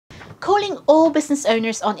calling all business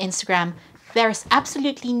owners on Instagram. There is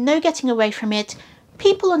absolutely no getting away from it.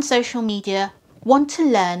 People on social media want to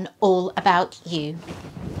learn all about you.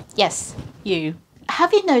 Yes, you.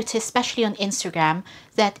 Have you noticed, especially on Instagram,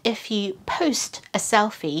 that if you post a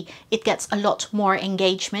selfie, it gets a lot more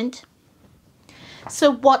engagement?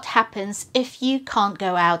 So what happens if you can't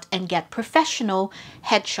go out and get professional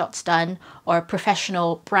headshots done or a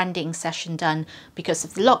professional branding session done because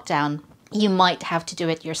of the lockdown? You might have to do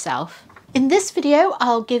it yourself. In this video,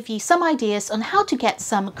 I'll give you some ideas on how to get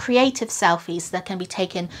some creative selfies that can be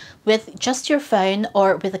taken with just your phone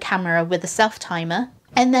or with a camera with a self-timer.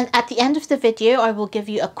 And then at the end of the video, I will give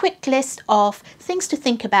you a quick list of things to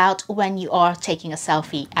think about when you are taking a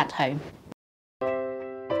selfie at home.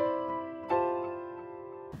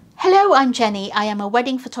 Hello, I'm Jenny. I am a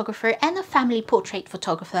wedding photographer and a family portrait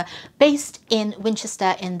photographer based in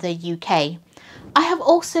Winchester in the UK. I have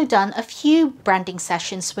also done a few branding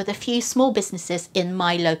sessions with a few small businesses in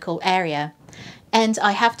my local area. And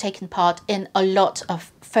I have taken part in a lot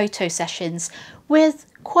of photo sessions with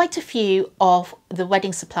quite a few of the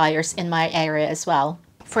wedding suppliers in my area as well.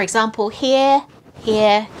 For example, here,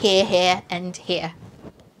 here, here, here, and here.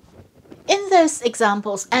 In those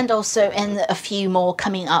examples, and also in a few more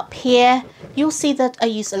coming up here, you'll see that I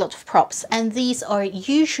use a lot of props, and these are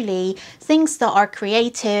usually things that are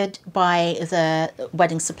created by the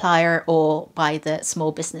wedding supplier or by the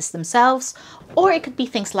small business themselves, or it could be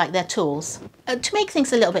things like their tools. To make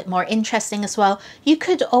things a little bit more interesting as well, you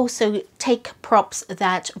could also take props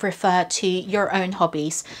that refer to your own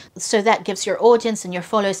hobbies. So that gives your audience and your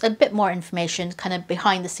followers a bit more information, kind of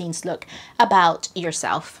behind the scenes look about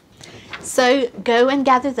yourself. So go and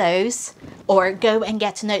gather those, or go and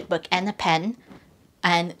get a notebook and a pen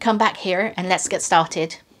and come back here and let's get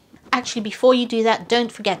started. Actually, before you do that,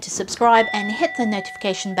 don't forget to subscribe and hit the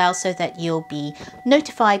notification bell so that you'll be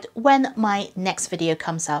notified when my next video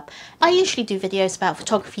comes up. I usually do videos about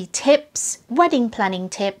photography tips, wedding planning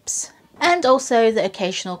tips, and also the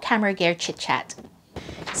occasional camera gear chit chat.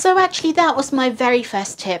 So actually that was my very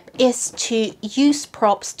first tip, is to use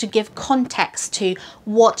props to give context to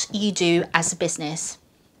what you do as a business,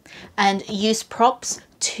 and use props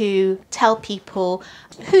to tell people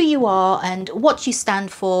who you are and what you stand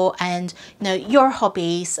for, and your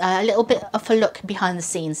hobbies, a little bit of a look behind the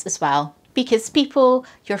scenes as well, because people,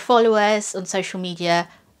 your followers on social media,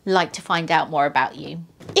 like to find out more about you.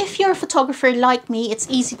 If you're a photographer like me, it's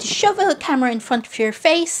easy to shove a camera in front of your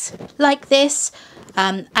face like this.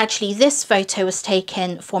 Actually, this photo was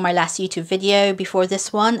taken for my last YouTube video before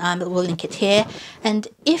this one. We'll link it here. And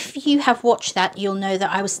if you have watched that, you'll know that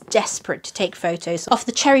I was desperate to take photos of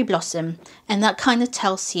the cherry blossom. And that kind of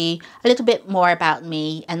tells you a little bit more about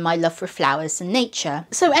me and my love for flowers and nature.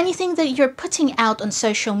 So anything that you're putting out on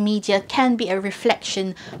social media can be a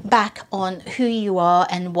reflection back on who you are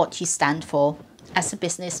and what you stand for as a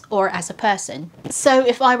business or as a person. So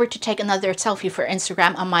if I were to take another selfie for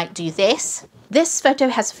Instagram, I might do this. This photo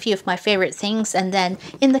has a few of my favorite things, and then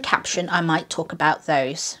in the caption I might talk about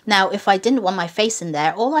those. Now, if I didn't want my face in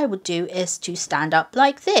there, all I would do is to stand up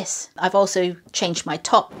like this. I've also changed my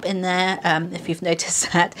top in there, if you've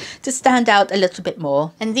noticed that, to stand out a little bit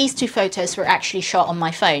more. And these two photos were actually shot on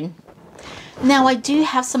my phone. Now, I do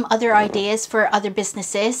have some other ideas for other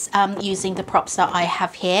businesses using the props that I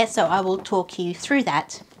have here, so I will talk you through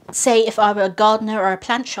that. Say if I were a gardener or a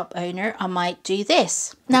plant shop owner, I might do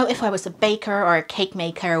this. Now, if I was a baker or a cake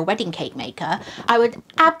maker or a wedding cake maker, I would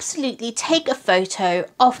absolutely take a photo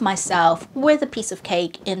of myself with a piece of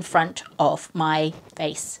cake in front of my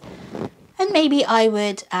face. And maybe I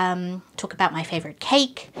would talk about my favorite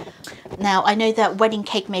cake. Now, I know that wedding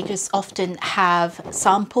cake makers often have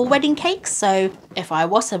sample wedding cakes. So if I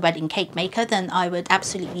was a wedding cake maker, then I would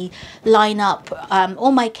absolutely line up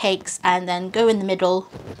all my cakes and then go in the middle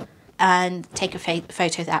and take a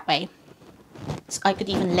photo that way. So I could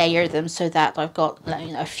even layer them so that I've got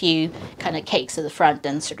a few kind of cakes at the front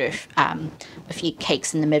and sort of a few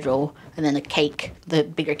cakes in the middle, and then the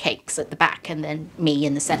bigger cakes at the back, and then me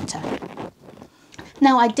in the center.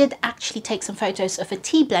 Now, I did actually take some photos of a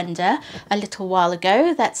tea blender a little while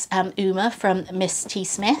ago. That's Uma from Miss Tea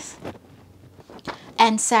Smith,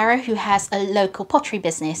 and Sarah, who has a local pottery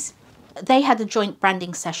business. They had a joint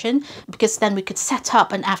branding session because then we could set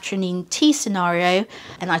up an afternoon tea scenario,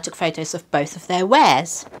 and I took photos of both of their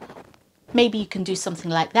wares. Maybe you can do something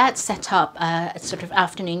like that, set up a sort of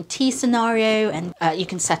afternoon tea scenario, and you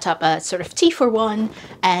can set up a sort of tea for one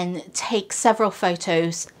and take several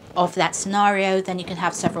photos of that scenario. Then you can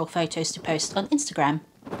have several photos to post on Instagram.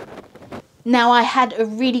 Now, I had a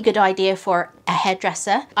really good idea for a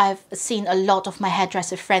hairdresser. I've seen a lot of my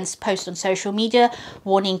hairdresser friends post on social media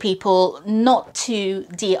warning people not to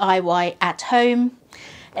DIY at home.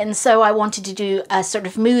 And so I wanted to do a sort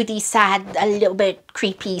of moody, sad, a little bit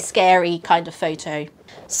creepy, scary kind of photo.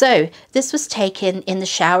 So this was taken in the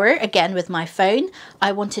shower, again with my phone.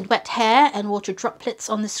 I wanted wet hair and water droplets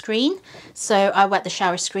on the screen. So I wet the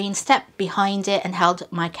shower screen, stepped behind it and held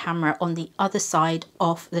my camera on the other side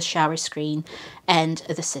of the shower screen and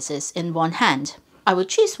the scissors in one hand. I would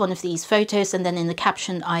choose one of these photos and then in the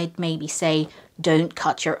caption I'd maybe say, "Don't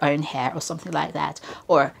cut your own hair," or something like that.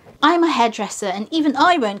 Or, "I'm a hairdresser and even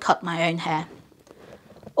I won't cut my own hair."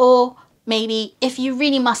 Or maybe, "If you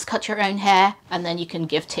really must cut your own hair," and then you can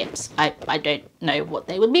give tips. I don't know what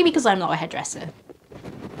they would be because I'm not a hairdresser.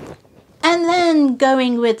 And then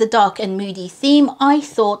going with the dark and moody theme, I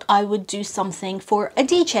thought I would do something for a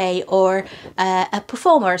DJ or a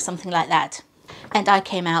performer or something like that. And I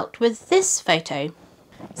came out with this photo.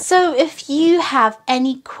 So if you have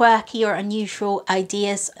any quirky or unusual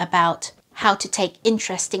ideas about how to take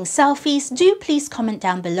interesting selfies, do please comment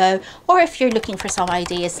down below. Or if you're looking for some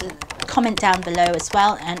ideas, comment down below as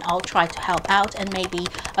well and I'll try to help out, and maybe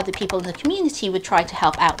other people in the community would try to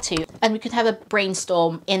help out too. And we could have a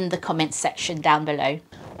brainstorm in the comments section down below.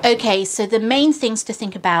 Okay, so the main things to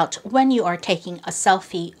think about when you are taking a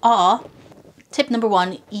selfie are: tip number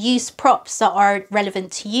 1, use props that are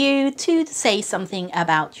relevant to you to say something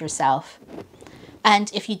about yourself.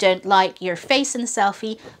 And if you don't like your face in the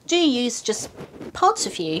selfie, do use just parts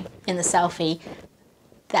of you in the selfie.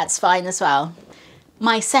 That's fine as well.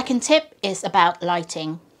 My second tip is about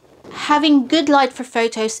lighting. Having good light for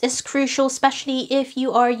photos is crucial, especially if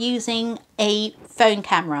you are using a phone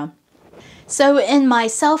camera. So in my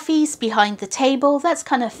selfies behind the table, that's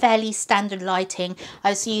kind of fairly standard lighting. I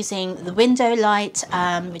was using the window light,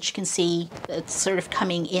 which you can see it's sort of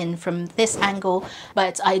coming in from this angle,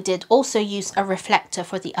 but I did also use a reflector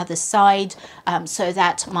for the other side, so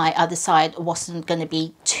that my other side wasn't going to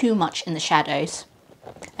be too much in the shadows.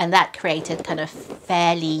 And that created kind of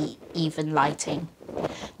fairly even lighting.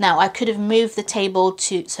 Now I could have moved the table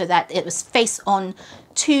so that it was face on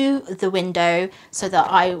to the window, so that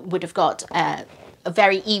I would have got a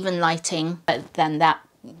very even lighting, but then that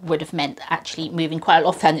would have meant actually moving quite a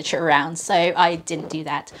lot of furniture around, so I didn't do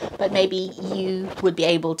that. But maybe you would be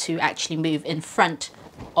able to actually move in front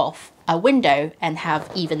of a window and have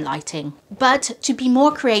even lighting. But to be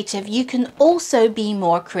more creative, you can also be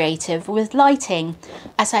more creative with lighting.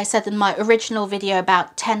 As I said in my original video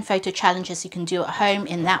about 10 photo challenges you can do at home,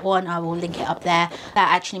 in that one, I will link it up there,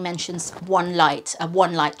 that actually mentions a one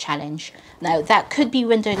light challenge. Now that could be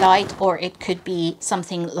window light, or it could be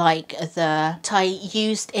something like the I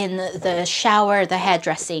used in the shower, the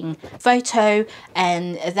hairdressing photo,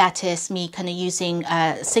 and that is me kind of using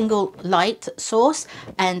a single light source,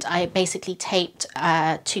 and I basically taped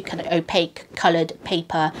two kind of opaque colored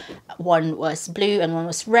paper. One was blue and one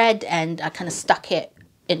was red, and I kind of stuck it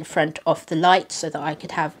in front of the light so that I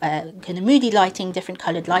could have kind of moody lighting, different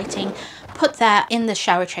colored lighting. Put that in the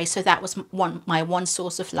shower tray, so that was my one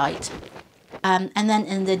source of light. And then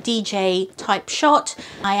in the DJ type shot,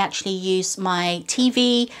 I actually used my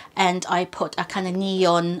TV and I put a kind of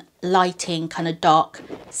neon lighting, kind of dark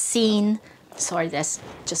scene. Sorry, there's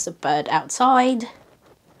just a bird outside.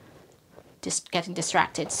 Just getting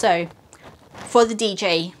distracted. So for the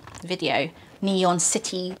DJ video, neon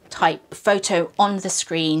city type photo on the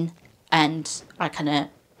screen, and I kind of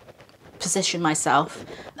position myself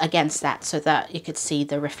against that so that you could see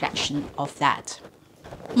the reflection of that.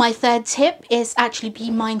 My third tip is actually be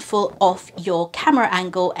mindful of your camera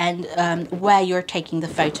angle and where you're taking the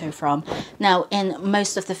photo from. Now, in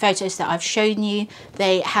most of the photos that I've shown you,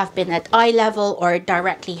 they have been at eye level or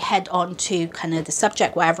directly head on to kind of the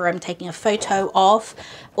subject, wherever I'm taking a photo of.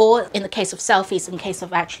 Or in the case of selfies, in case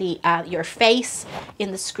of actually your face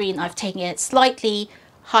in the screen, I've taken it slightly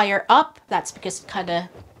higher up. That's because it kind of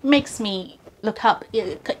makes me look up.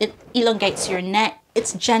 It elongates your neck.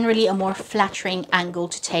 It's generally a more flattering angle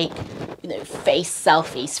to take, face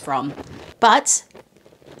selfies from. But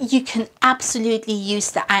you can absolutely use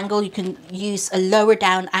the angle. You can use a lower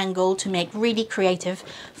down angle to make really creative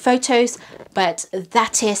photos, but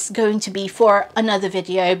that is going to be for another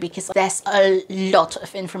video, because there's a lot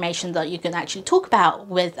of information that you can actually talk about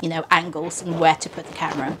with, angles and where to put the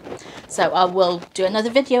camera. So I will do another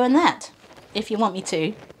video on that if you want me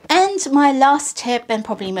to. And my last tip, and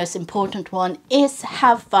probably most important one, is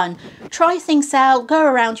have fun. Try things out, go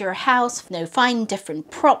around your house, find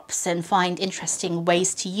different props and find interesting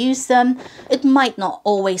ways to use them. It might not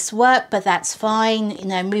always work, but that's fine.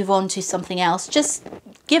 Move on to something else. Just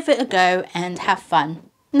give it a go and have fun.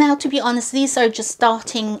 Now, to be honest, these are just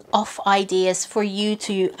starting off ideas for you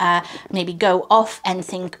to maybe go off and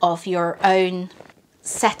think of your own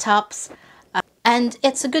setups. And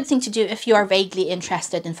it's a good thing to do if you are vaguely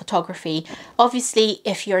interested in photography. Obviously,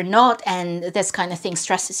 if you're not and this kind of thing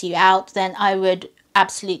stresses you out, then I would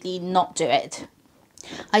absolutely not do it.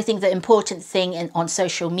 I think the important thing on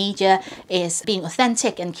social media is being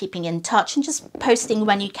authentic and keeping in touch and just posting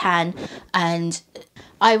when you can. And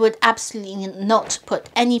I would absolutely not put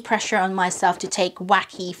any pressure on myself to take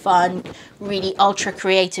wacky, fun, really ultra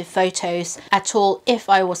creative photos at all if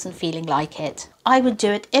I wasn't feeling like it. I would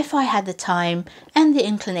do it if I had the time and the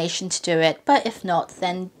inclination to do it, but if not,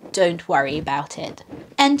 then don't worry about it.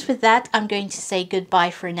 And with that, I'm going to say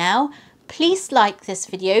goodbye for now. Please like this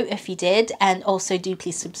video if you did, and also do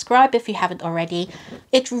please subscribe if you haven't already.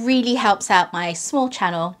 It really helps out my small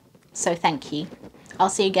channel, so thank you. I'll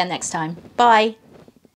see you again next time. Bye!